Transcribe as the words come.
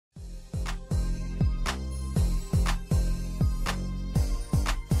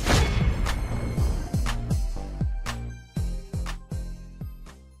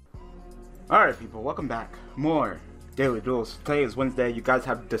Alright people, welcome back. More Daily Duels. Today is Wednesday. You guys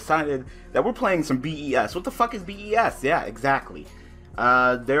have decided that we're playing some B.E.S. What the fuck is B.E.S? Yeah, exactly.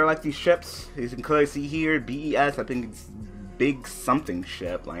 They're like these ships. You can clearly see here, B.E.S. I think it's big something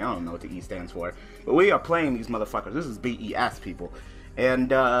ship. Like, I don't know what the E stands for. But we are playing these motherfuckers. This is B.E.S, people.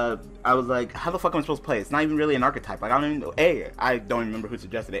 And, I was like, how the fuck am I supposed to play? It's not even really an archetype. Like, I don't even know. I don't even remember who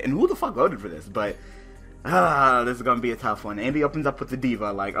suggested it. And who the fuck voted for this? But this is gonna be a tough one. Andy opens up with the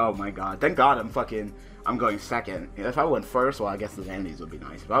diva, like, oh my god. Thank god I'm going second. If I went first, well, I guess the Andes would be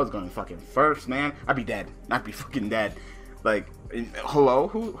nice. If I was going fucking first, man, I'd be dead. I'd be fucking dead. Like, hello?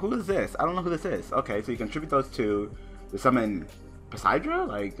 Who is this? I don't know who this is. Okay, so you contribute those to summon Poseidra?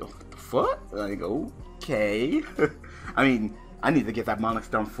 Like, what the fuck? Like, okay. I mean, I need to get that Monarch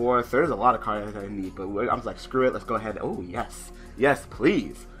Stone 4th. There's a lot of cards that I need, but I was like, screw it, let's go ahead. Oh, yes. Yes,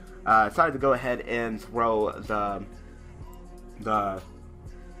 please. I decided to go ahead and throw the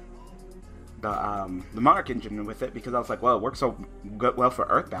Monarch engine with it because I was like, well, it works so well for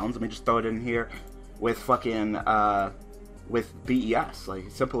Earthbounds. Let me just throw it in here with fucking with B.E.S. Like,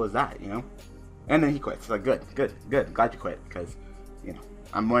 simple as that, you know. And then he quits. Like, good. Glad you quit because, you know,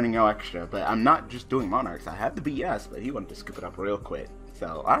 I'm winning no extra. But I'm not just doing Monarchs. I have the B.E.S, but he wanted to scoop it up real quick.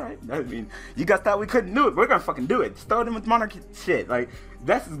 So, alright, I mean, you guys thought we couldn't do it. We're gonna fucking do it. Just throw it in with Monarch shit. Like,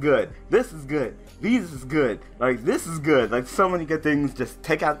 this is good. This is good. These is good. Like, this is good. Like, so many good things. Just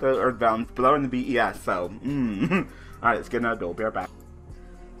take out the Earthbound, throw in the B.E.S. So, alright, let's get another duel. Be right back.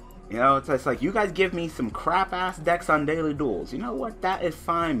 You know, it's like, you guys give me some crap-ass decks on Daily Duels. You know what? That is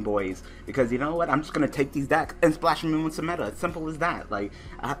fine, boys. Because, you know what? I'm just gonna take these decks and splash them in with some meta. It's simple as that. Like,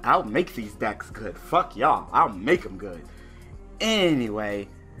 I'll make these decks good. Fuck y'all. I'll make them good. Anyway,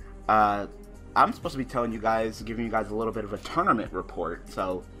 I'm supposed to be telling you guys, giving you guys a little bit of a tournament report,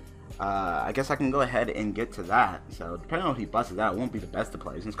 so I guess I can go ahead and get to that. So depending on if he busts out, it won't be the best to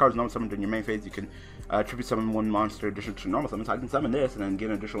play. Since cards normal summon during your main phase, you can tribute summon one monster additional to normal summon, so I can summon this and then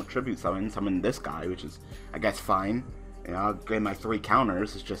get an additional tribute summon this guy, which is, I guess, fine. You know, I'll get my 3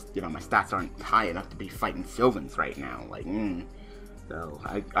 counters. It's just, you know, my stats aren't high enough to be fighting Sylvans right now. Like, So,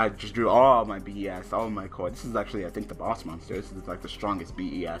 I just drew all my B.E.S, all my core. This is actually, I think, the boss monster. This is, like, the strongest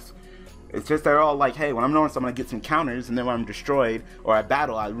B.E.S. It's just they're all like, hey, when I'm normal, I'm going to get some counters, and then when I'm destroyed, or I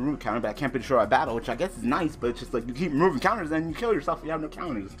battle, I remove a counter, but I can't be destroyed, I battle, which I guess is nice, but it's just, like, you keep removing counters, and you kill yourself if you have no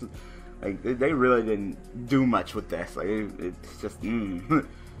counters. Just, like, they really didn't do much with this. Like, it's just,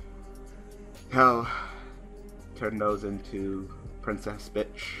 Hell, turn those into Princess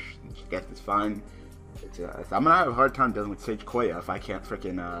Bitch. I guess it's fine. I'm gonna have a hard time dealing with Sage Koya if I can't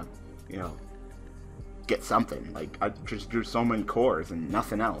freaking, you know, get something. Like, I just drew so many cores and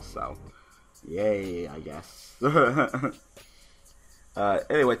nothing else, so yay, I guess.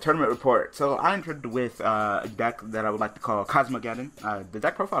 Anyway, tournament report. So I entered with a deck that I would like to call Cosmogeddon. The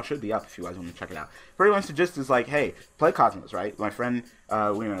deck profile should be up if you guys want to check it out. Pretty much just is like, hey, play Cosmos, right? My friend,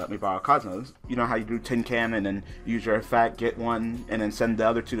 let me borrow Cosmos. You know how you do Tin Can and then use your effect, get one, and then send the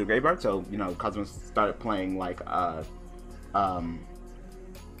other to the graveyard? So, you know, Cosmos started playing like, I'm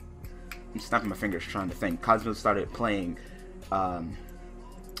snapping my fingers trying to think. Cosmos started playing, Call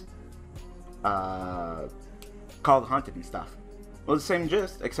of the Haunted and stuff. Well, the same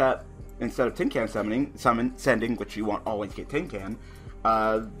gist, except instead of Tin Can sending, which you won't always get Tin Can,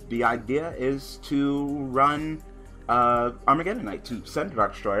 the idea is to run Armageddon Knight to send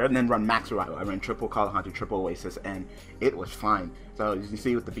Dark Destroyer, and then run Max Revival. I ran triple Call of Haunted, triple Oasis, and it was fine. So as you can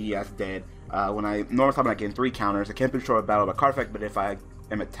see what the B.E.S did, when I normal summon, I gain 3 counters. I can't be destroyed by battle by card effect, but if I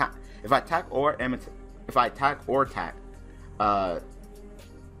attack or attack, I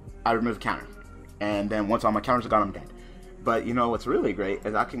remove a counter, and then once all my counters are gone, I'm dead. But you know what's really great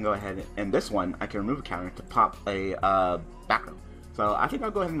is I can go ahead and this one I can remove a counter to pop a back row. So I think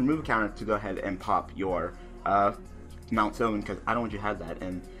I'll go ahead and remove a counter to go ahead and pop your Mount Sylvan because I don't want you to have that.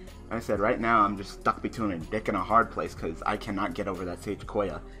 And like I said, right now I'm just stuck between a dick and a hard place because I cannot get over that Sage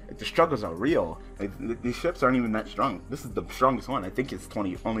Koya. The struggles are real. Like, these ships aren't even that strong. This is the strongest one. I think it's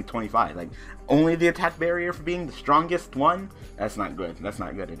only 25. Like, only the attack barrier for being the strongest one. That's not good. That's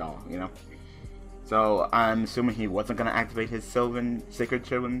not good at all. You know. So I'm assuming he wasn't going to activate his Sylvan Sacred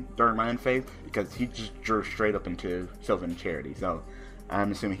Sylvan during my end phase because he just drew straight up into Sylvan Charity. So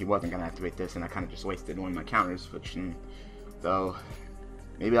I'm assuming he wasn't going to activate this, and I kind of just wasted one of my counters. So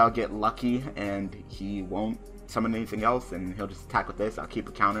maybe I'll get lucky and he won't summon anything else, and he'll just attack with this. I'll keep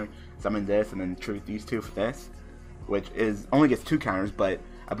a counter, summon this, and then tribute these 2 for this, which is only gets 2 counters, but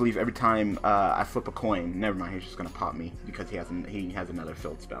I believe every time I flip a coin, never mind, he's just going to pop me because he has another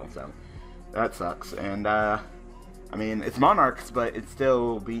field spell. So that sucks. And I mean, it's Monarchs, but it's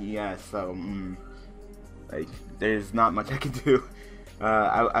still B.E.S, so like, there's not much I can do.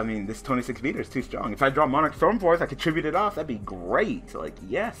 I mean, this 26 meter is too strong. If I draw Monarch Stormforce, I could tribute it off. That'd be great. Like,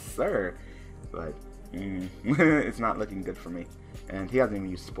 yes, sir. But it's not looking good for me. And he hasn't even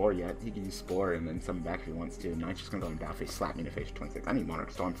used Spore yet. He can use Spore and then summon back if he wants to. Now he's just gonna go in battle phase, slap me in the face for 26. I need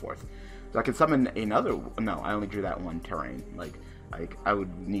Monarch Stormforce. So I can summon another. No, I only drew that one terrain. Like I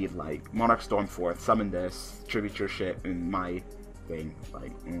would need like Monarch Stormforce, summon this, tribute your shit in my thing.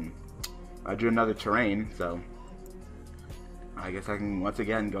 Like, I drew another terrain, so I guess I can once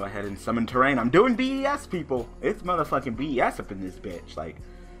again go ahead and summon terrain. I'm doing B.E.S, people. It's motherfucking B.E.S up in this bitch. Like,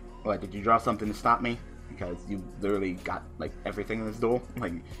 what, did you draw something to stop me? Because you literally got like everything in this duel.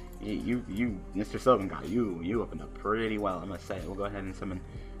 Like, you, Mr. Sylvan guy, you opened up pretty well, I must say. We'll go ahead and summon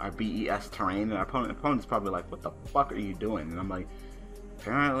our B.E.S terrain, and our opponent's probably like, what the fuck are you doing? And I'm like,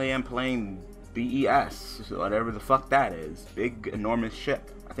 apparently I'm playing B.E.S, whatever the fuck that is. Big, enormous ship.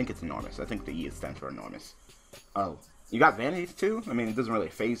 I think it's enormous. I think the E stands for enormous. Oh, you got vanities too? I mean, it doesn't really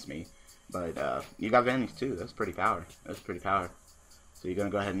faze me, but you got vanities too. That's pretty power. That's pretty power. So you're gonna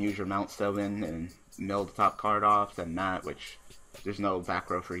go ahead and use your Mount 7 and mill the top card off, and that, which there's no back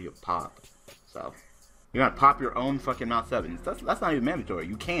row for you to pop. So you're gonna pop your own fucking Mount 7. That's not even mandatory.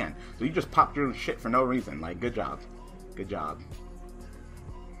 You can. So you just popped your own shit for no reason. Like, good job. Good job.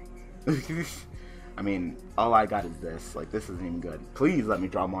 I mean, all I got is this. Like, this isn't even good. Please let me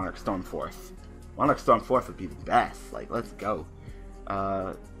draw Monarch Stormforce. Monarch Stormforce would be the best. Like, let's go.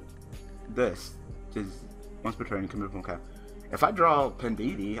 This is once per turn you can move. Okay. If I draw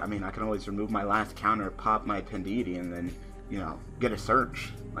Penditi, I mean, I can always remove my last counter, pop my Penditi, and then, you know, get a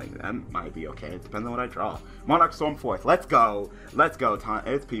search. Like, that might be okay. It depends on what I draw. Monarch Stormforce. Let's go. Let's go. Time.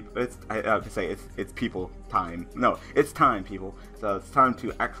 It's people. I have to say it's people time. No, it's time, people. So it's time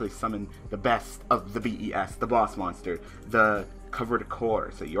to actually summon the best of the B.E.S, the boss monster, the cover to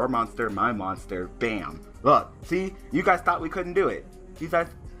core. So your monster, my monster. Bam. Look. See, you guys thought we couldn't do it. You guys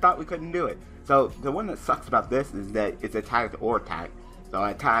thought we couldn't do it. So the one that sucks about this is that it's attack or attack. So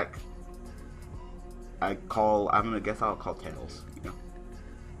I attack. I'm gonna guess I'll call Tails. You know,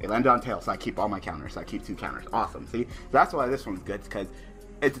 it landed on Tails, so I keep all my counters. So I keep 2 counters. Awesome. See, that's why this one's good, because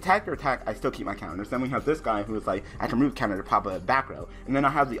it's attack or attack. I still keep my counters. Then we have this guy who is like, I can remove counter to pop a back row, and then I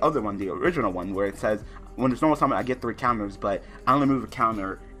have the other one, the original one, where it says when it's normal summon, I get 3 counters, but I only move a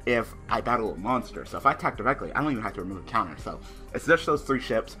counter if I battle a monster. So if I attack directly, I don't even have to remove a counter. So it's just those 3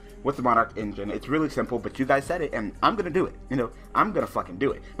 ships with the Monarch engine. It's really simple, but you guys said it, and I'm gonna do it. You know, I'm gonna fucking do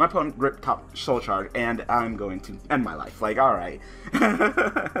it. My opponent ripped top soul charge, and I'm going to end my life. Like, alright.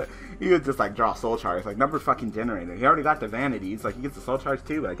 You would just like draw soul charge, like number fucking generator. He already got the vanities, like he gets the soul charge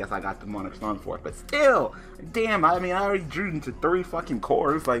too, but I guess I got the Monarch Stormforce. But still, damn, I mean, I already drew into 3 fucking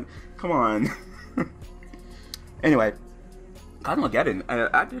cores. Like, come on. Anyway, Armageddon,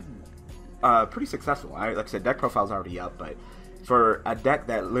 I did pretty successful. Like I said, deck profile's already up, but for a deck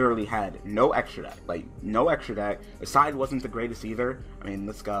that literally had no extra deck, like no extra deck, the side wasn't the greatest either. I mean,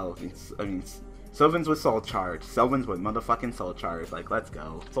 let's go. Sylvan's with Soul Charge, Sylvan's with motherfucking Soul Charge. Like, let's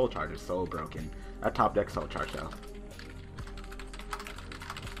go. Soul Charge is so broken. That top deck Soul Charge though.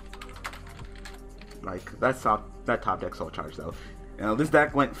 Like, that top deck Soul Charge though. You know, this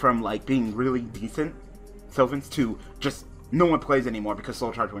deck went from like being really decent Sylvan's to just no one plays anymore because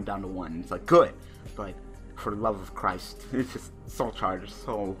Soul Charge went down to 1. It's like, good, but for the love of Christ, it's just Soul Charge is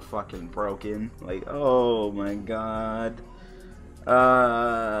so fucking broken. Like, oh my god.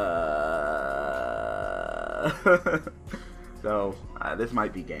 So this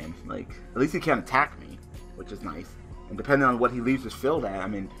might be game. Like, at least he can't attack me, which is nice. And depending on what he leaves his field at, I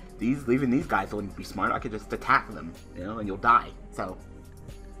mean, leaving these guys wouldn't be smart. I could just attack them, you know, and you'll die. So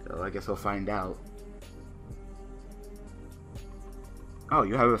I guess we'll find out. Oh,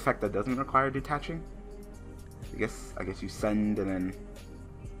 you have an effect that doesn't require detaching? I guess you send and then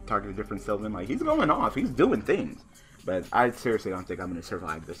target a different Sylvan. Like, he's going off. He's doing things. But I seriously don't think I'm going to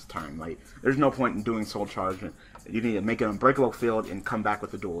survive this turn. Like, there's no point in doing Soul Charge. You need to make an unbreakable field and come back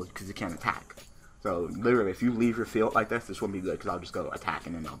with a duel because you can't attack. So, literally, if you leave your field like this wouldn't be good because I'll just go attack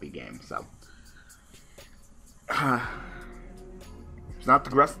and then I'll be game. So, it's not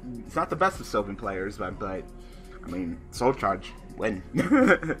the best of Sylvan players, but I mean, Soul Charge, win.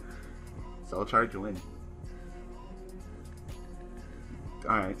 Soul Charge, win.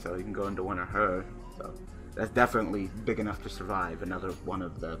 Alright, so you can go into one of her. So that's definitely big enough to survive another one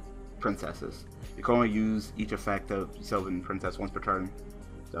of the princesses. You can only use each effect of Sylvan Princess once per turn.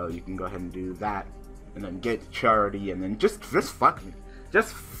 So you can go ahead and do that. And then get Charity and then just fuck me.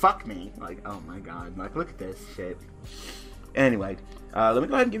 Just fuck me. Like, oh my god. Like, look at this shit. Anyway, let me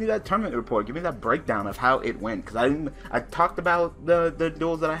go ahead and give you that tournament report. Give me that breakdown of how it went, because I talked about the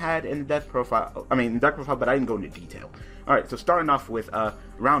duels that I had in the deck profile. I mean, deck profile, but I didn't go into detail. All right, so starting off with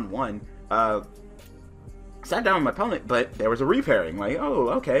round 1, sat down with my opponent, but there was a repairing. Like, oh,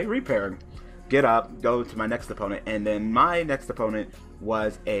 okay, repairing. Get up, go to my next opponent, and then my next opponent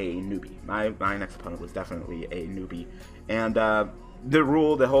was a newbie. My next opponent was definitely a newbie, and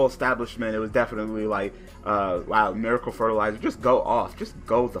the whole establishment, it was definitely like, wow, Miracle Fertilizer, just go off, just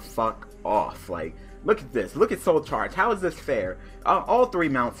go the fuck off. Like, look at this, look at Soul Charge, how is this fair? All 3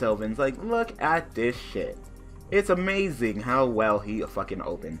 Mount Sylvans, like, look at this shit. It's amazing how well he fucking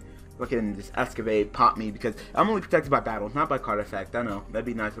opened. Fucking just excavate, pop me, because I'm only protected by battle, not by card effect. I know, that'd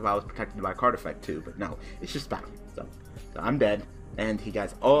be nice if I was protected by card effect too, but no, it's just battle. So I'm dead, and he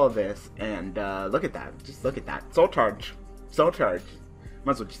gets all of this, and look at that, just look at that. Soul Charge, Soul Charge.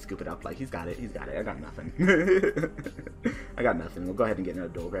 Might as well just scoop it up, like, he's got it, I got nothing. I got nothing, we'll go ahead and get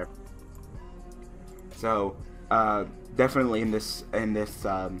another duel rare. So, definitely in this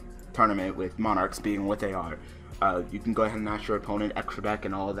tournament, with Monarchs being what they are, you can go ahead and ask your opponent extra deck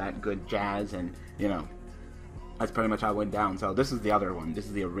and all that good jazz, and you know, that's pretty much how it went down. So this is the other one, this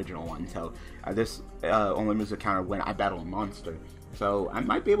is the original one. So this only moves a counter when I battle a monster. So I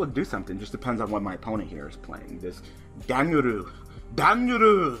might be able to do something, just depends on what my opponent here is playing. This Danuru,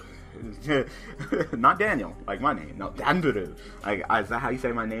 not Daniel, like my name, no, Danuru. Like, is that how you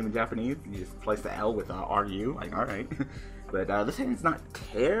say my name in Japanese? You just place the L with RU, like, alright. But this hand's not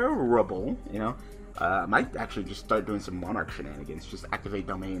terrible, you know. I might actually just start doing some Monarch shenanigans, just activate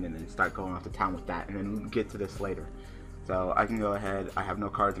Domain and then start going off to town with that, and then get to this later. So I can go ahead, I have no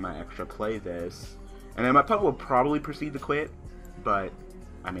cards in my extra, play this, and then my opponent will probably proceed to quit, but,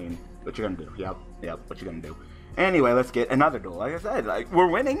 I mean, what you gonna do? Yep, what you gonna do? Anyway, let's get another duel. Like I said, like, we're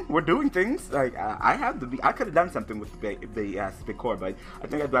winning, we're doing things. Like, I could have done something with the B.E.S. big core, but I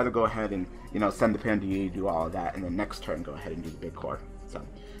think I'd rather go ahead and, you know, send the Pandy, do all of that, and then next turn go ahead and do the big core. So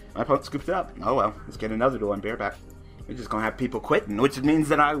my opponent scooped it up. Oh well, let's get another duel on bareback. We're just gonna have people quitting, which means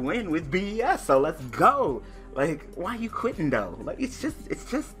that I win with B.E.S. So let's go. Like, why are you quitting though? Like, it's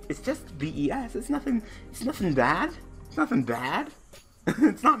just B.E.S. It's nothing bad. It's nothing bad.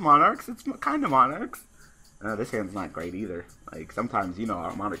 It's not Monarchs. It's kind of Monarchs. This hand's not great either. Like, sometimes, you know,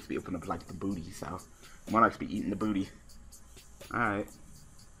 our Monarchs be opening up like the booty, so Monarchs be eating the booty. Alright.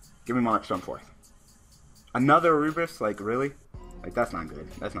 Give me Monarch Stone 4th. Another Rubris? Like, really? Like, that's not good.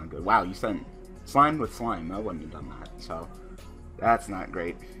 That's not good. Wow, you sent Slime with Slime. I wouldn't have done that, so that's not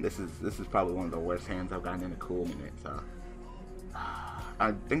great. This is probably one of the worst hands I've gotten in a cool minute, so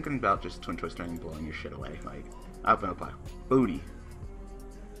I'm thinking about just Twin Twister and blowing your shit away. Like, open up a booty.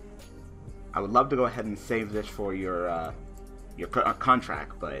 I would love to go ahead and save this for your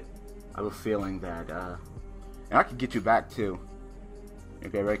contract, but I have a feeling that, and I could get you back too.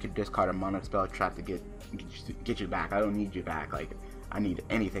 Okay, I could discard a Monarch spell trap to get you back. I don't need you back. Like, I need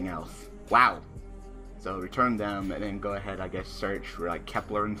anything else. Wow. So return them and then go ahead, I guess, search for like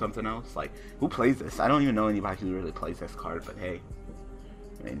Kepler and something else. Like, who plays this? I don't even know anybody who really plays this card, but hey,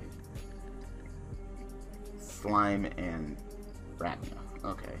 I mean, Slime and Ratna.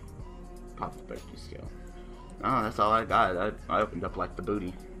 Okay. Pop the birthday skill. Oh, that's all I got. I opened up like the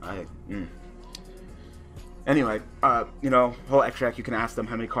booty. Anyway, you know, whole extra deck, you can ask them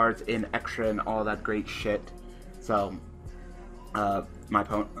how many cards in extra and all that great shit. So, my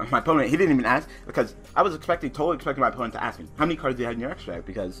opponent, he didn't even ask, because I was totally expecting my opponent to ask me, how many cards do you have in your extra deck?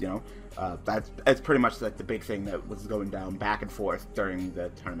 Because, you know, that's pretty much like the big thing that was going down back and forth during the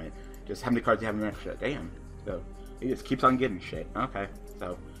tournament. Just how many cards do you have in your extra deck? Damn. So, he just keeps on getting shit. Okay,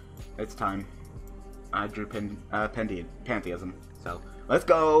 so it's time. I drew Pantheism. So, let's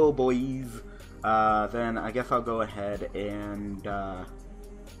go, boys! Then I guess I'll go ahead and,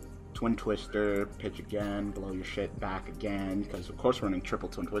 Twin Twister, pitch again, blow your shit back again, because of course we're running triple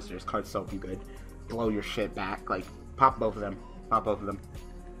Twin Twister. This card's so good. Blow your shit back, like, pop both of them. Pop both of them.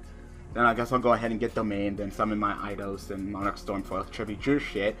 Then I guess I'll go ahead and get Domain, then summon my Eidos and Monarch Stormfoil, tribute your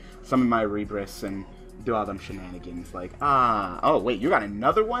shit, summon my Rebris, and do all them shenanigans. Like, oh wait, you got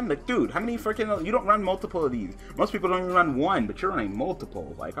another one? Like, dude, how many freaking, you don't run multiple of these. Most people don't even run one, but you're running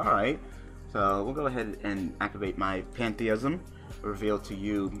multiple. Like, alright. So, we'll go ahead and activate my Pantheism, reveal to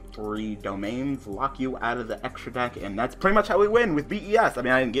you 3 domains, lock you out of the extra deck, and that's pretty much how we win with B.E.S. I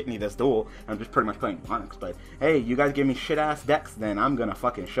mean, I didn't get any of this duel, I'm just pretty much playing Onyx, but hey, you guys give me shit-ass decks, then I'm gonna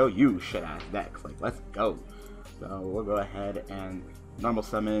fucking show you shit-ass decks. Like, let's go. So, we'll go ahead and normal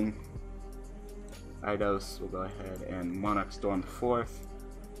summon Eidos, we'll go ahead and Monarch Storm 4th.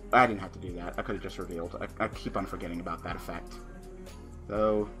 I didn't have to do that, I could have just revealed. I keep on forgetting about that effect.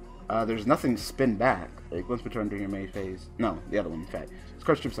 So, There's nothing to spin back. Like, once per turn during your main phase. No, the other one, in fact. It's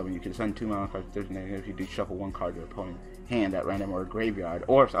card strip summon. You can send 2 mana cards to there's negative if you do shuffle 1 card to your opponent's hand at random or graveyard.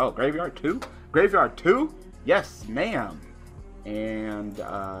 Or, oh, graveyard 2? Graveyard 2? Yes, ma'am. And,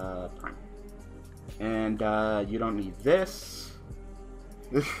 prime. And, you don't need this.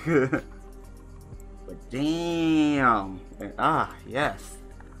 But damn. And, yes.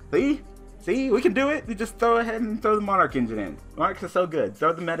 See? See, we can do it. We just throw ahead and throw the Monarch engine in. Monarchs are so good.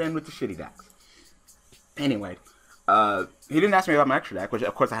 Throw the meta in with the shitty decks. Anyway, he didn't ask me about my extra deck, which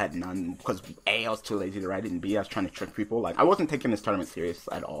of course I had none because A, I was too lazy to write it, and B, I was trying to trick people. Like, I wasn't taking this tournament serious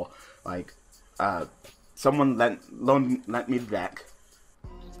at all. Like, someone lent me the deck.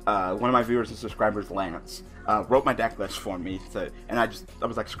 One of my viewers and subscribers, Lance, wrote my deck list for me. So, and I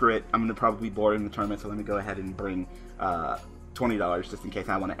was like, screw it. I'm gonna probably be bored in the tournament, so let me go ahead and bring $20 just in case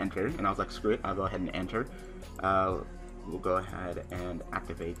I want to enter. And I was like, screw it. I'll go ahead and enter. We'll go ahead and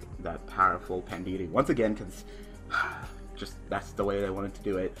activate that powerful Panditi once again because just that's the way I wanted to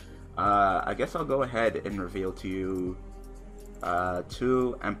do it. I guess I'll go ahead and reveal to you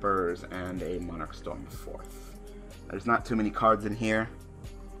 2 Emperors and a Monarch Storm 4th. There's not too many cards in here.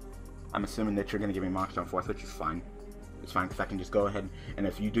 I'm assuming that you're going to give me Monarch Storm 4th, which is fine. It's fine because I can just go ahead and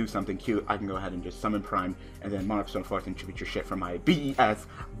if you do something cute, I can go ahead and just summon Prime and then Monarch Storm 4th and tribute your shit from my B.E.S.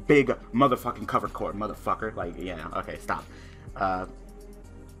 big motherfucking covered core, motherfucker. Like, yeah, okay, stop. Yeah.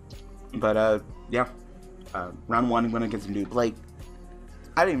 Round 1 went against a noob. Like,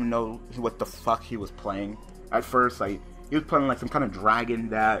 I didn't even know what the fuck he was playing at first. Like, he was playing like some kind of dragon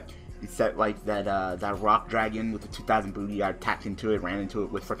that he set like that rock dragon with the 2,000 booty yard, tapped into it, ran into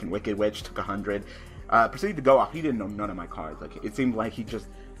it with freaking Wicked Witch, took 100. Proceeded to go off. He didn't know none of my cards. Like, it seemed like he just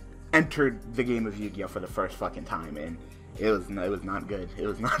entered the game of Yu-Gi-Oh for the first fucking time, and it was not good. It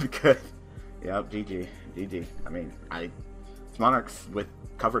was not good. Yep, GG. I mean, it's Monarchs with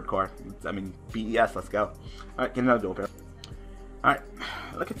covered core. I mean, B.E.S. Let's go. All right, get another duel pair. All right,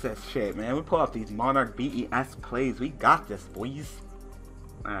 look at this shit, man. We pull off these Monarch B.E.S. plays. We got this, boys.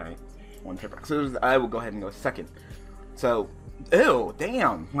 All right, 1 paper. So I will go ahead and go second. So, ew,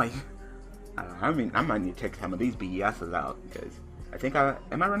 damn, like. I mean, I might need to take some of these B.E.S's out, because I think am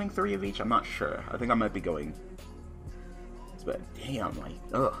I running 3 of each? I'm not sure. I think I might be going, but damn, like,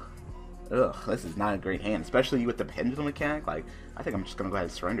 ugh, this is not a great hand, especially with the pendulum mechanic. Like, I think I'm just gonna go ahead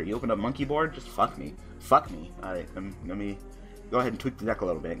and surrender. You open up monkey board, just fuck me. Alright, let me go ahead and tweak the deck a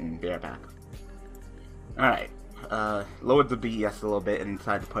little bit and be right back. Alright, lowered the B.E.S. a little bit and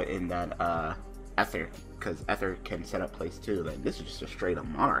decided to put in that, Ether, because Ether can set up plays too. Like, this is just a straight up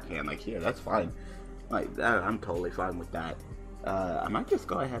Monarch hand. Like, here, that's fine. Like, I'm totally fine with that. I might just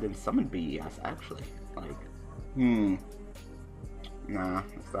go ahead and summon B.E.S. actually. Like, nah,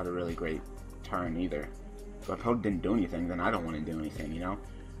 that's not a really great turn either. If my opponent didn't do anything, then I don't want to do anything, you know?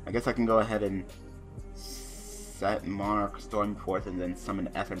 I guess I can go ahead and set Monarch Storm 4th and then summon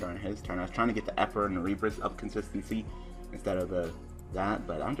Ether during his turn. I was trying to get the Emperor and the Rebirth of consistency instead of that,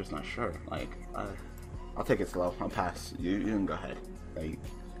 but I'm just not sure. Like, I'll take it slow. I'll pass. You can go ahead. Like,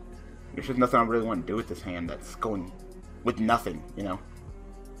 there's just nothing I really want to do with this hand that's going with nothing, you know?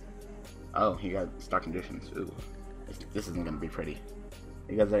 Oh, he got Dark Conditions. Ooh. This isn't going to be pretty.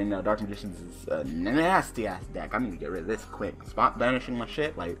 You guys already know Dark Conditions is a nasty-ass deck. I need to get rid of this quick. Spot banishing my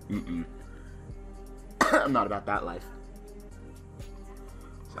shit? Like, I'm not about that life.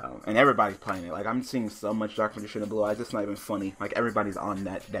 So, and everybody's playing it. Like, I'm seeing so much Dark Condition and Blue Eyes, it's not even funny. Like, everybody's on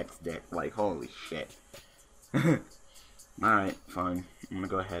that deck's dick. Like, holy shit. Alright, fine. I'm gonna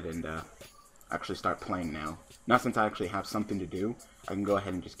go ahead and actually start playing now. Now, since I actually have something to do, I can go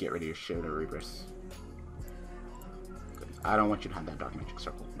ahead and just get rid of your Shield or Rebirth. I don't want you to have that Dark Magic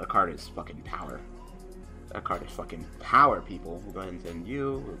Circle. The card is fucking power. That card is fucking power, people. We'll go ahead and send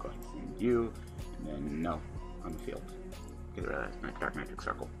you. We'll go ahead and send you. And then, no, on the field. Get rid of that Dark Magic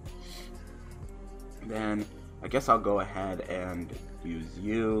Circle. Then, I guess I'll go ahead and use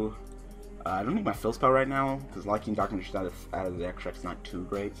you. I don't need my fill spell right now, because liking Dark Magician out of the extract's not too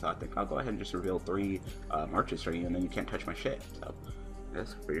great, so I think I'll go ahead and just reveal 3 marches for you, and then you can't touch my shit. So,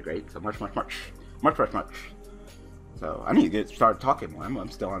 that's pretty great. So, march. So, I need to get started talking more. I'm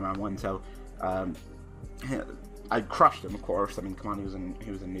still on round 1, so, I crushed him, of course. I mean, come on, he was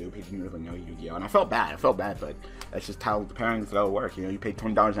a noob. He didn't really know Yu-Gi-Oh! And I felt bad, but that's just how the pairings go work. You know, you pay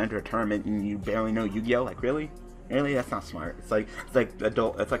 $20 to enter a tournament, and you barely know Yu-Gi-Oh! Like, really? Really? That's not smart. It's like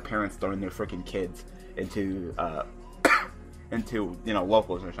parents throwing their freaking kids into, you know,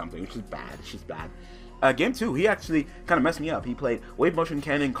 locals or something, which is bad. It's just bad. Game 2, he actually kind of messed me up. He played Wave Motion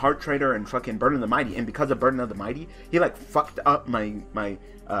Cannon, Card Trader, and fucking Burden of the Mighty, and because of Burden of the Mighty, he, like, fucked up my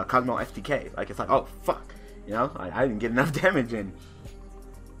Cosmo STK. Like, it's like, oh, fuck. You know? I didn't get enough damage in.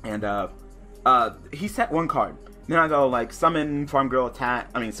 And he set one card. Then I go like summon farm girl attack.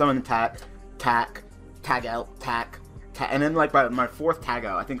 I mean summon attack, tag out, tack, and then like by my fourth tag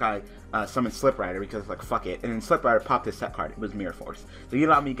out, I think I summoned Slip Rider because like fuck it. And then Slip Rider popped his set card. It was Mirror Force. So he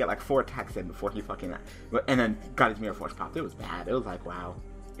allowed me to get like 4 attacks in before he fucking and then got his Mirror Force popped. It was bad. It was like wow,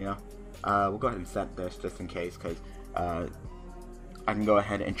 you know. We'll go ahead and set this just in case because I can go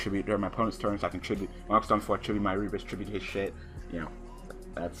ahead and tribute during my opponent's turn, so I can tribute Monarch Storm 4, tribute my Rebus, tribute his shit. You know,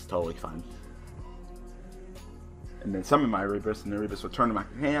 that's totally fine. And then summon my Rebus, and the Rebus will turn to my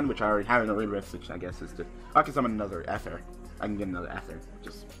hand, which I already have in the Rebus, which I guess is just... I can summon another Ether. I can get another Ether, which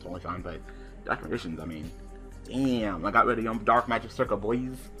is totally fine, but Dark Magicians, I mean... Damn, I got rid of Dark Magic Circle,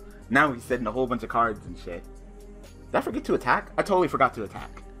 boys. Now he's sitting a whole bunch of cards and shit. Did I forget to attack? I totally forgot to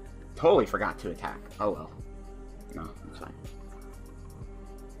attack. Totally forgot to attack. Oh well. No, it's fine.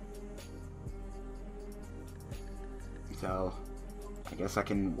 So, I guess I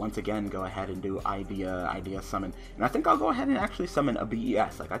can once again go ahead and do idea summon. And I think I'll go ahead and actually summon a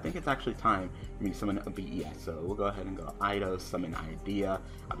B.E.S. Like, I think it's actually time for me to summon a B.E.S. So we'll go ahead and go Ido, summon idea.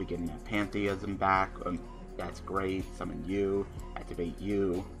 I'll be getting that Pantheism back. That's great. Summon you. Activate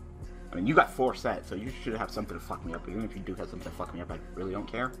you. I mean, you got 4 sets, so you should have something to fuck me up. But even if you do have something to fuck me up, I really don't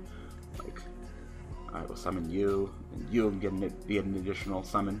care. Like, alright, we'll summon you. And you'll get an additional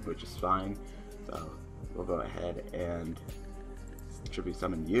summon, which is fine. So we'll go ahead and tribute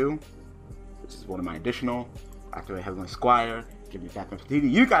summon you, which is one of my additional. Activate Heavenly Squire, give me back my Fatigues.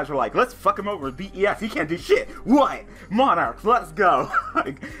 You guys were like, let's fuck him over with B.E.S. He can't do shit. What? Monarchs, let's go.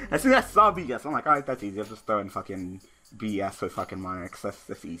 Like, as soon as I saw B.E.S, I'm like, alright, that's easy. I'm just throwing fucking B.E.S. with fucking Monarchs.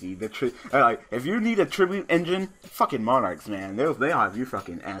 That's easy. Like, if you need a tribute engine, fucking Monarchs, man. They'll have you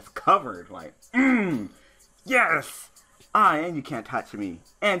fucking ass covered. Like, yes! And you can't touch me.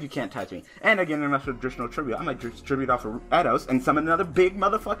 And you can't touch me. And again, another additional tribute. I might just tribute off of Eidos and summon another big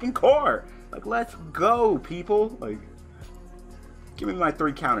motherfucking core. Like, let's go, people. Like, give me my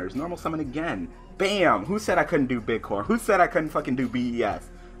 3 counters. Normal summon again. Bam! Who said I couldn't do big core? Who said I couldn't fucking do B.E.S?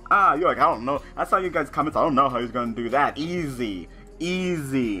 You're like, I don't know. I saw you guys' comments. I don't know how he's gonna do that. Easy.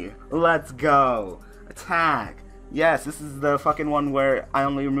 Easy. Let's go. Attack. Yes, this is the fucking one where I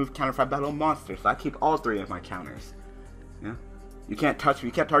only remove counter if I battle monsters. So I keep all 3 of my counters. Yeah, you can't touch me.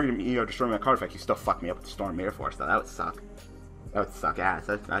 You can't target me or destroy my card effect. You still fuck me up with the Storm Mirror Force. Though that would suck. That would suck ass.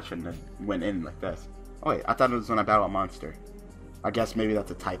 I shouldn't have went in like this. Oh wait, I thought it was when I battle a monster. I guess maybe that's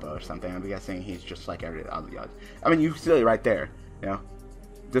a typo or something. I'm guessing he's just like every other god. I mean, you see it right there. You know,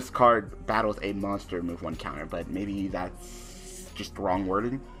 this card battles a monster, remove 1 counter. But maybe that's just wrong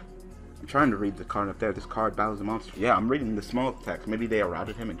wording. I'm trying to read the card up there. This card battles a monster. Yeah, I'm reading the small text. Maybe they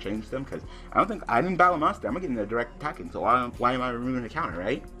errated him and changed them, because I didn't battle a monster. I'm getting a direct attacking, so why am I removing the counter,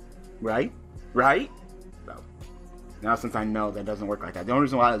 right? Right? So, now since I know that doesn't work like that, the only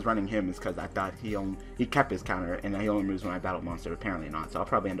reason why I was running him is because I thought he kept his counter, and he only moves when I battle monster, apparently not. So I'll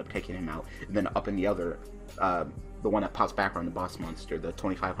probably end up taking him out, and then up in the other, the one that pops back on the boss monster, the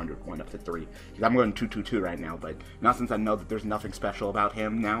 2500 one up to 3. Because I'm going 2/2/2 right now, but now since I know that there's nothing special about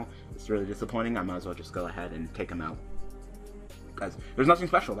him now, it's really disappointing. I might as well just go ahead and take him out. Because there's nothing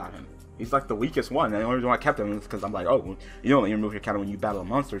special about him. He's like the weakest one, and the only reason why I kept him is because I'm like, oh, you only remove your counter when you battle a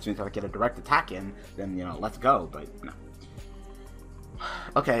monster. As soon as I get a direct attack in, then, you know, let's go. But, no.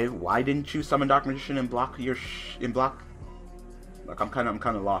 Okay, why didn't you summon Dark Magician and block your block? Look, I'm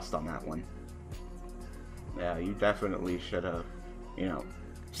kind of lost on that one. Yeah, you definitely should have, you know,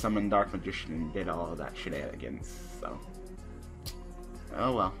 summoned Dark Magician and did all of that shenanigans, so.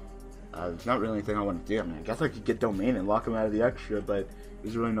 Oh well. There's not really anything I want to do. I mean, I guess I could get Domain and lock him out of the extra, but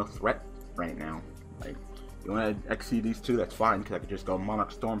there's really no threat right now. Like, you want to exceed these 2, that's fine, because I could just go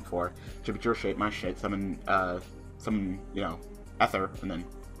Monarch Storm 4, tribute your shape, my shape, summon, you know, Ether, and then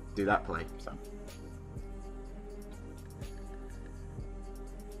do that play, so.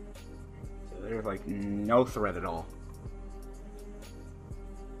 There's like no threat at all.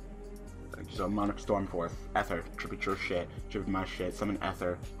 So Monarch Storm 4th, Ether, tribute your shit, tribute my shit, summon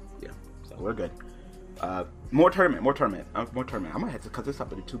Ether. Yeah, so we're good. More tournament. I might have to cut this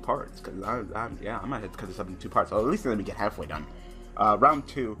up into 2 parts, because I might have to cut this up into 2 parts. So at least let me get halfway done. Round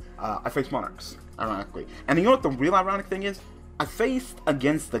 2, I faced Monarchs, ironically. And you know what the real ironic thing is? I faced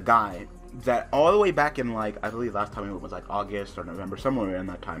against the guy that all the way back in, like, I believe last time it was like August or November, somewhere in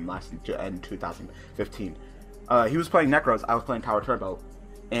that time, in 2015. He was playing Necros, I was playing Tower Turbo,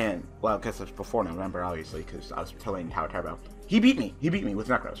 and, well, I guess it's before November, obviously, because I was playing Tower Turbo. He beat me with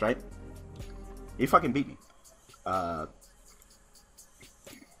Necros, right? He fucking beat me. I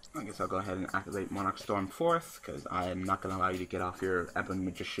guess I'll go ahead and activate Monarch Storm 4th, because I'm not going to allow you to get off your Ebon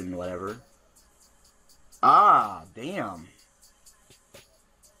Magician, whatever. Ah, damn.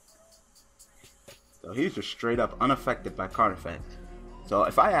 So he's just straight up unaffected by card effect. So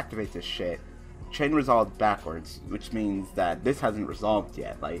if I activate this shit, chain resolved backwards, which means that this hasn't resolved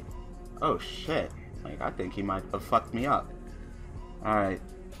yet. Like, oh shit. Like, I think he might have fucked me up. Alright.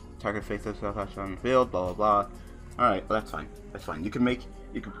 Target faces on the field, blah blah blah. Alright, well that's fine. That's fine. You can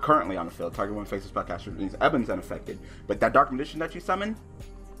currently on the field, target one faces spellcaster, which means Eben's unaffected. But that Dark Magician that you summon,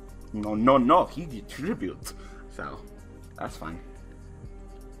 no, he tributes. So, that's fine.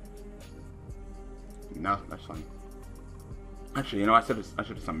 No, that's fine. Actually, you know, I should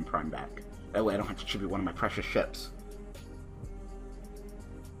have summoned Prime back. That way I don't have to tribute one of my precious ships.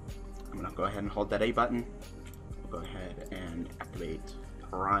 I'm gonna go ahead and hold that A button. We'll go ahead and activate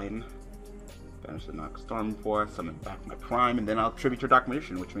Prime. Banish the Nox Storm Force, summon back my Prime, and then I'll tribute your Dark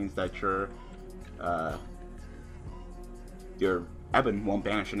Magician, which means that your Eben won't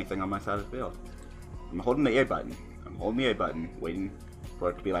banish anything on my side of the field. I'm holding the A button. Waiting for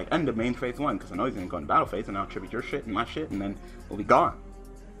it to be like end of main phase 1, because I know he's gonna go into battle phase, and I'll tribute your shit and my shit, and then we'll be gone.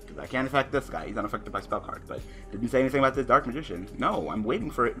 Because I can't affect this guy. He's unaffected by spell cards. But didn't say anything about this Dark Magician. No, I'm waiting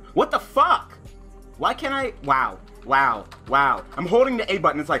for it. What the fuck? Why can't I? Wow. I'm holding the A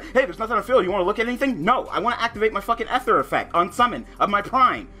button. It's like, hey, there's nothing on the field. You want to look at anything? No, I want to activate my fucking Ether effect on summon of my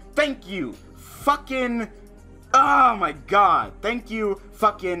Prime. Thank you. Fucking. Oh my god. Thank you.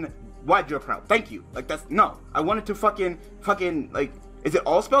 Fucking. Yugitubers. Thank you. Like, that's. No. I wanted to fucking. Like, is it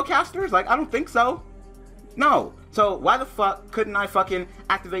all spellcasters? Like, I don't think so. No. So, why the fuck couldn't I fucking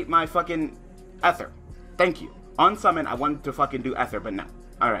activate my fucking Ether? Thank you. On summon, I wanted to fucking do Ether, but no.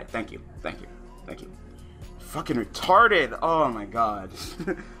 Alright, thank you. Fucking retarded. Oh my god.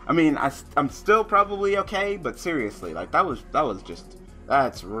 I mean, I'm still probably okay, but seriously, like, that was just,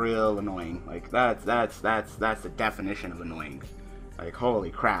 that's real annoying. Like, that's the definition of annoying. Like,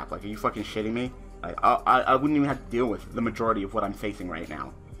 holy crap. Like, are you fucking shitting me? Like, I wouldn't even have to deal with the majority of what I'm facing right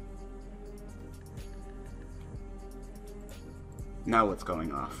now. Now what's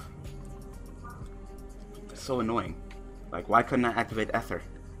going off? It's so annoying. Like, why couldn't I activate Ether?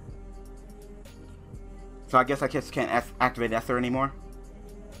 So I guess I just can't activate Ether anymore?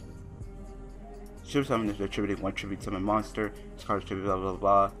 Super summon is attributed one tribute summon monster. This card is tribute blah blah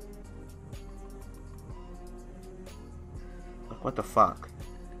blah. Like, what the fuck?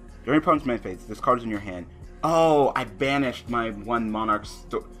 During opponent's main phase, this card is in your hand. Oh, I banished my one Monarch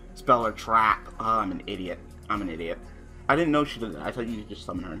spell or trap. Oh, I'm an idiot. I didn't know she did that. I thought you could just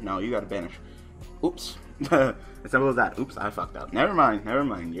summon her. No, you gotta banish. Oops. As simple as that. Oops, I fucked up. Never mind. You're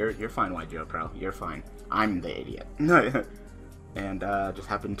fine, Yugitubers. You're fine. I'm the idiot. And just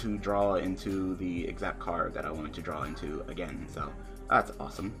happened to draw into the exact card that I wanted to draw into again. So that's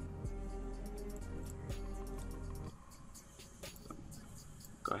awesome.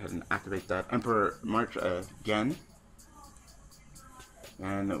 Go ahead and activate that Emperor March again.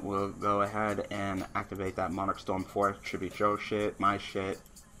 And we'll go ahead and activate that Monarch Storm Force, tribute your shit, my shit.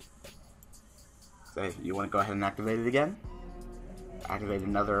 Say, you want to go ahead and activate it again? Activate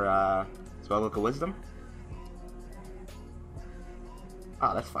another Spell Book of Wisdom.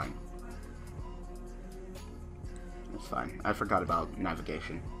 Oh, that's fine. That's fine. I forgot about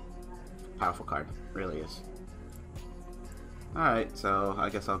navigation. Powerful card, really is. Alright, so I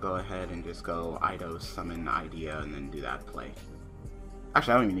guess I'll go ahead and just go Eidos, summon Idea, and then do that play.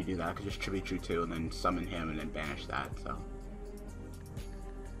 Actually, I don't even need to do that. I could just tribute you two and then summon him and then banish that, so.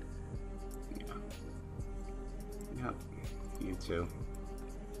 Yeah. Yep. You too.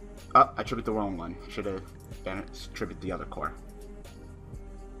 Oh, I tribute the wrong one. Should have tribute the other core.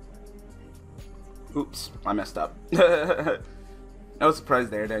 Oops, I messed up. No surprise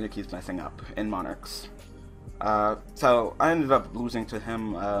there, Daniel keeps messing up in Monarchs. So I ended up losing to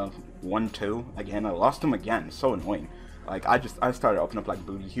him 1-2 again. I lost him again. So annoying. Like, I started opening up like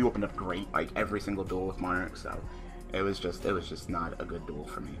booty. He opened up great, like every single duel with Monarch, so it was just not a good duel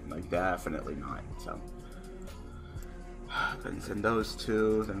for me. Like, definitely not. So then send those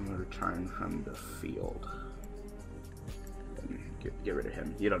two, then we'll return from the field. Get rid of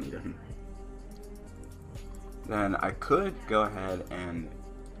him. You don't need him. Then I could go ahead and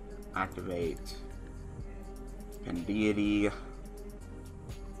activate Pendeity.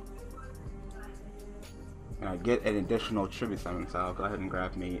 And I get an additional tribute summon, so I'll go ahead and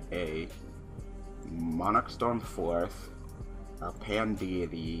grab me a Monarch Storm Forth, a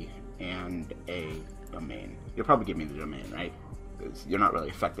Pandeity, and a Domain. You'll probably give me the Domain, right? Because you're not really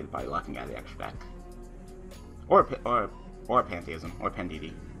affected by locking out the extra deck. Or Pantheism, or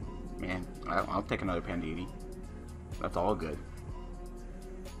Pandeity. Man, I'll take another Pandeity. That's all good.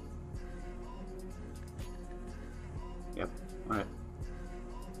 Yep, alright.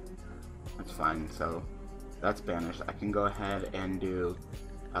 That's fine, so that's banished. I can go ahead and do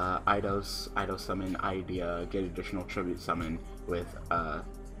Ido summon Idea, get additional tribute summon with,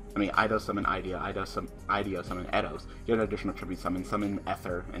 Ido summon Idea, Ideo summon Eidos, get an additional tribute summon, summon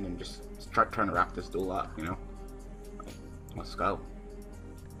Ether, and then just start trying to wrap this duel up, you know? Like, let's go.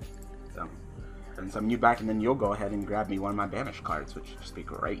 So, and summon you back, and then you'll go ahead and grab me one of my banished cards, which would just be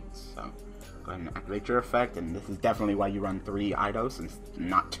great. So, go ahead and activate your effect, and this is definitely why you run 3 Eidos and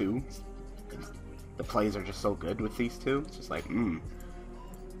not 2. The plays are just so good with these 2. It's just like,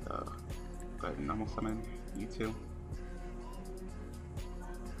 So, go ahead and normal summon you 2.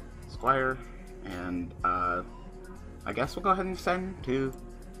 Squire, and I guess we'll go ahead and send to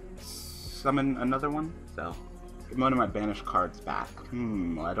summon another one. So, get one of my banished cards back.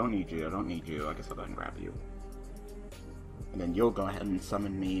 Well, I don't need you, I guess I'll go ahead and grab you. And then you'll go ahead and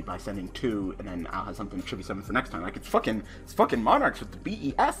summon me by sending 2, and then I'll have something tribute summon for next time. Like, it's fucking Monarchs with the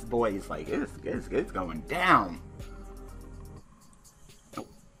B.E.S, boys. Like, it's going down. Nope.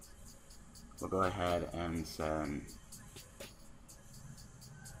 We'll go ahead and send...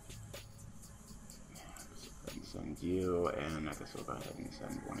 send you, and I guess we'll go ahead and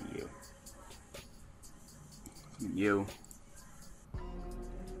send one of you. Send you.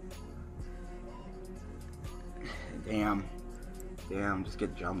 Damn, just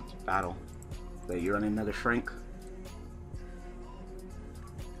get jumped. Battle. So you're running another Shrink?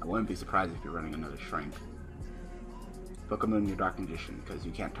 I wouldn't be surprised if you're running another Shrink. Book a Moon in your Dark Magician, because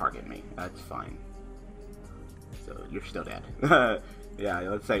you can't target me. That's fine. So, you're still dead. Yeah,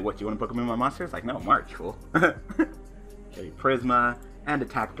 let's say, what, you want to book a Moon my monsters? Like, no, March, fool. Okay, Prisma, and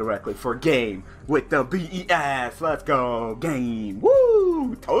attack directly for game with the B.E.S. Let's go, game.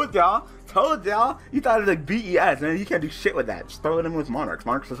 Woo! Told y'all. You thought it was like B.E.S, man. You can't do shit with that. Just throw it in with Monarchs.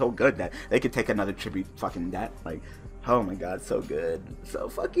 Monarchs is so good that they could take another tribute fucking that. Like, oh my god, so good. So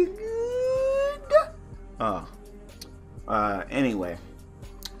fucking good. Oh. Anyway.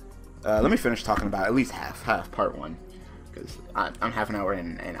 Let me finish talking about at least half part 1. Because I'm half an hour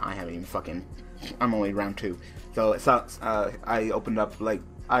in and I haven't even fucking... I'm only round 2. So, it sucks. I opened up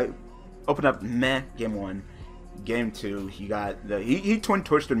meh, game 1. Game 2, he got the he twin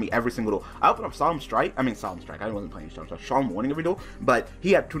twisted me every single duel. I opened up Solemn Strike. I wasn't playing Solemn Warning every duel, but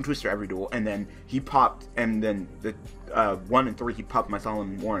he had twin twister every duel, and then he popped, and then the 1 and 3 he popped my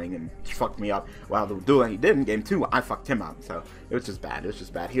Solemn Warning and fucked me up. While the duel that he did in game 2, I fucked him up. So it was just bad.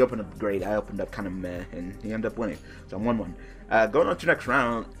 He opened up great. I opened up kind of meh, and he ended up winning. So I'm 1-1. Going on to the next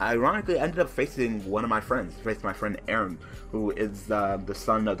round, I ironically ended up facing one of my friends. Faced my friend Aaron, who is the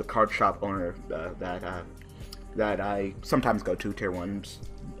son of the card shop owner that I sometimes go to, Tier 1's,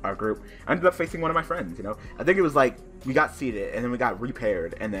 our group. I ended up facing one of my friends, you know. I think it was like, we got seeded, and then we got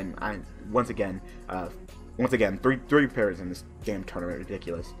repaired, and then once again, 3 pairs in this damn tournament,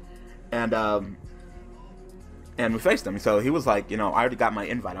 ridiculous. And we faced him, so he was like, you know, I already got my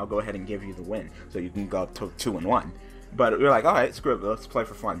invite, I'll go ahead and give you the win, so you can go to 2-1. But we were like, alright, screw it, let's play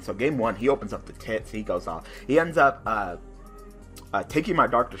for fun. So game 1, he opens up the tits, he goes off. He ends up, taking my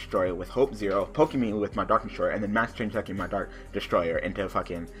Dark Destroyer with Hope 0, poking me with my Dark Destroyer, and then max change decking my Dark Destroyer into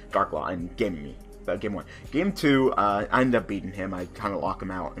fucking Dark Law and gaming me. Game 1. Game 2, I ended up beating him. I kind of locked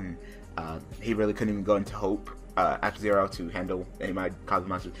him out, and he really couldn't even go into Hope F0 to handle any of my Cosmic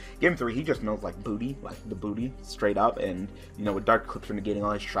Monsters. Game 3, he just knows like booty, like the booty, straight up, and you know, with Dark Eclipse negating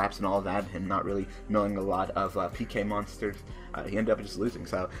all his traps and all of that, him not really knowing a lot of PK monsters, he ended up just losing.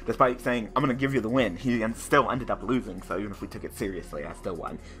 So despite saying I'm gonna give you the win, he still ended up losing. So even if we took it seriously, I still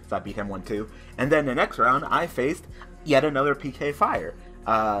won. So I beat him 1-2. And then the next round, I faced yet another PK Fire.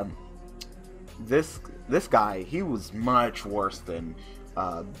 This guy, he was much worse than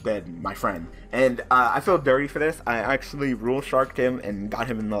my friend, and I feel dirty for this. I actually rule sharked him and got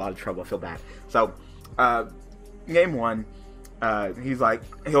him in a lot of trouble. I feel bad. So game 1, he's like,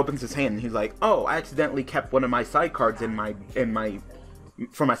 he opens his hand and he's like, oh, I accidentally kept one of my side cards from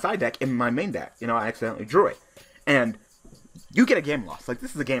my side deck in my main deck. You know, I accidentally drew it, and you get a game loss. Like,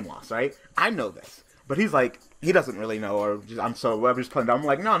 this is a game loss, right? I know this, but he's like, he doesn't really know, or just, I'm just playing dumb. I'm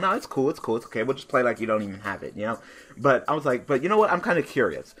like, no, it's cool, it's okay. We'll just play like you don't even have it, you know? But I was like, but you know what? I'm kind of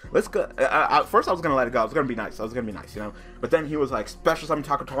curious. Let's go. First, I was going to let it go. I was going to be nice, you know? But then he was like, special summon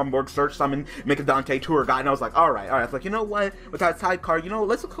Taco Tomborg, search summon, make a Dante tour guide. And I was like, all right. I was like, you know what? With that sidecar, you know,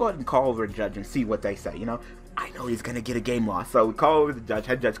 let's go ahead and call over the judge and see what they say, you know? I know he's going to get a game loss. So we call over the judge.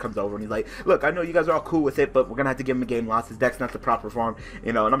 Head judge comes over and he's like, look, I know you guys are all cool with it, but we're going to have to give him a game loss. His deck's not the proper form,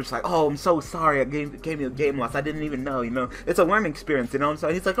 you know? And I'm just like, oh, I'm so sorry. I gave you a game loss. I didn't even know, you know? It's a learning experience, you know?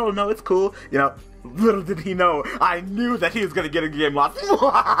 So he's like, oh, no, it's cool, you know? Little did he know, I knew that he was going to get a game loss.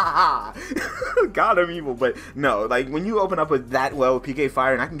 God, I'm evil. But no, like, when you open up with that well with PK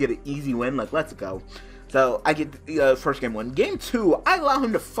Fire and I can get an easy win, like, let's go. So I get first game 1. Game 2, I allow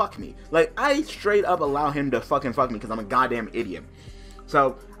him to fuck me. Like, I straight up allow him to fucking fuck me because I'm a goddamn idiot.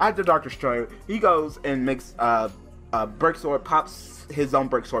 So I have the Dark Destroyer. He goes and makes Break Sword, pops his own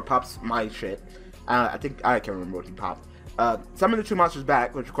Break Sword, pops my shit. I can't remember what he popped. Summon the 2 monsters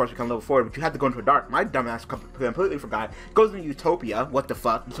back, which of course become level 4, but you had to go into a dark. My dumbass completely forgot. Goes into Utopia, what the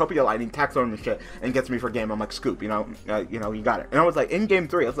fuck? Utopia Lightning, attacks on the shit, and gets me for game. I'm like, Scoop, you know, you got it. And I was like, in game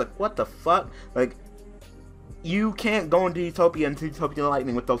 3, I was like, what the fuck? Like, you can't go into Utopia and Utopia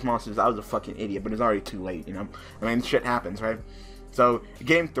Lightning with those monsters. I was a fucking idiot, but it's already too late, you know? I mean, shit happens, right? So,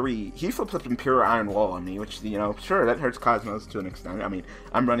 game 3, he flips up Imperial Iron Wall on me, which, you know, sure, that hurts Cosmos to an extent. I mean,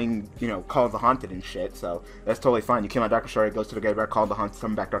 I'm running, you know, Call of the Haunted and shit, so that's totally fine. You kill my Dark Destroyer, goes to the graveyard, Call of the Haunted,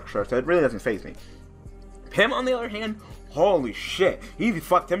 summon back Dark Destroyer, so it really doesn't faze me. Him, on the other hand, holy shit, he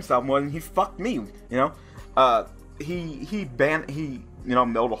fucked himself more than he fucked me, you know? He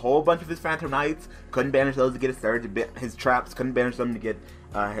milled a whole bunch of his Phantom Knights, couldn't banish those to get his third, his traps, couldn't banish them to get,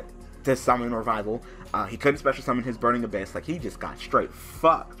 to summon Revival. He couldn't special summon his Burning Abyss. Like, he just got straight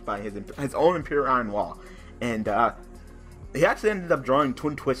fucked by his own Imperial Iron Wall. And he actually ended up drawing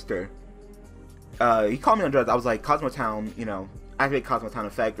Twin Twister. He called me on drugs. I was like, Cosmotown, you know, activate Cosmotown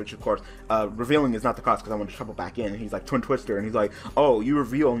effect, which of course, revealing is not the cost because I want to shuffle back in. And he's like, Twin Twister. And he's like, oh, you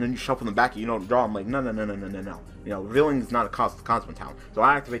reveal and then you shuffle them back and you don't draw. I'm like, no. You know, revealing is not a cost of Cosmotown. So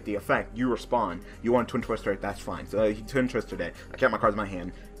I activate the effect, you respond. You want Twin Twister, that's fine. So he Twin Twistered it. I kept my cards in my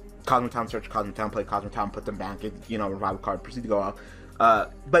hand. Cosmotown, search Cosmotown, play Cosmotown, put them back, you know, Revival card, proceed to go out.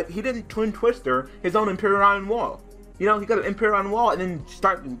 But he didn't Twin Twister his own Imperial Iron Wall. You know, he got an Imperial Iron Wall and then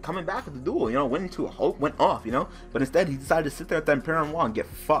start coming back with the duel, you know, went off, you know. But instead, he decided to sit there at the Imperial Iron Wall and get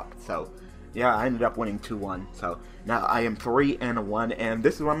fucked. So, yeah, I ended up winning 2-1. So, now I am 3-1, and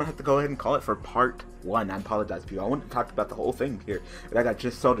this is where I'm going to have to go ahead and call it for part 1. I apologize, people. I wanted to talk about the whole thing here, but I got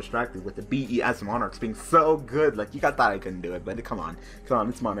just so distracted with the B.E.S. Monarchs being so good. Like, you guys thought I couldn't do it, but come on,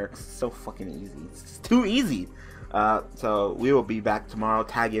 it's Monarchs. It's so fucking easy. It's too easy. So we will be back tomorrow.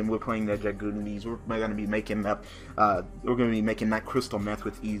 Tag in. We're playing the Dragunities. We're going to be making up. We're going to be making that crystal meth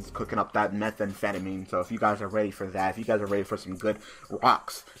with ease, cooking up that methamphetamine. So if you guys are ready for that, if you guys are ready for some good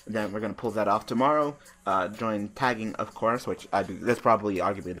rocks, then we're going to pull that off tomorrow. Join tagging, of course, which I do. That's probably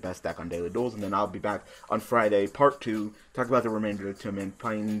arguably the best deck on Daily Duels. And then I'll be back on Friday, part 2, talk about the remainder of the tournament,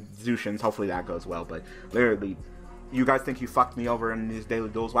 playing Zushins. Hopefully that goes well. But literally, you guys think you fucked me over in these Daily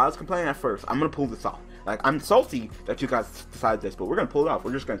Duels. Well, I was complaining at first. I'm going to pull this off. Like, I'm salty that you guys decided this, but we're going to pull it off.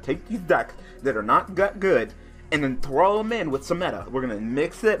 We're just going to take these decks that are not good and then throw them in with some meta. We're going to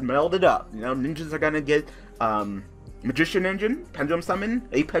mix it, meld it up. You know, ninjas are going to get Magician Engine, Pendulum Summon,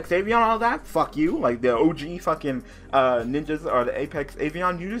 Apex Avion, all that. Fuck you. Like, the OG fucking ninjas are the Apex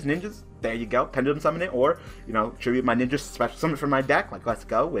Avion users, ninjas. There you go. Pendulum Summon it, or, you know, tribute my ninjas special summon from my deck. Like, let's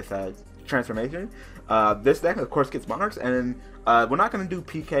go with Transformation. This deck, of course, gets Monarchs, and we're not going to do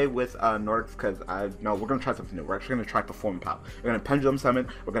PK with Nordic because we're going to try something new. We're actually going to try Perform Pop. We're going to Pendulum Summon.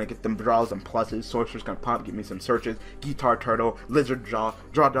 We're going to get them draws and pluses. Sorcerer's going to pop, give me some searches. Guitar Turtle, Lizard Jaw,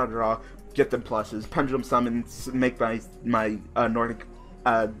 draw. Get them pluses. Pendulum Summon, make my Nordic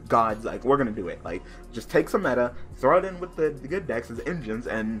gods. Like, we're going to do it. Like, just take some meta, throw it in with the good decks as engines,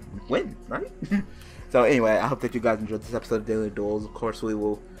 and win, right? So anyway, I hope that you guys enjoyed this episode of Daily Duels. Of course, we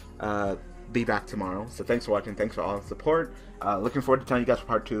will be back tomorrow. So thanks for watching. Thanks for all the support. Looking forward to telling you guys for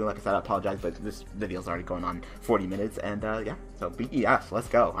part 2. Like I said, I apologize, but this video is already going on 40 minutes. And yeah, so B.E.S. Let's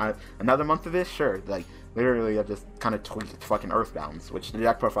go. Another month of this? Sure. Like, literally, I just kind of tweaked fucking Earthbounds, which the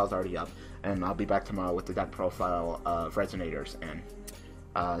deck profile is already up. And I'll be back tomorrow with the deck profile of Resonators and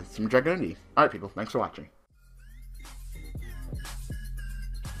some Dragunity. Alright, people. Thanks for watching.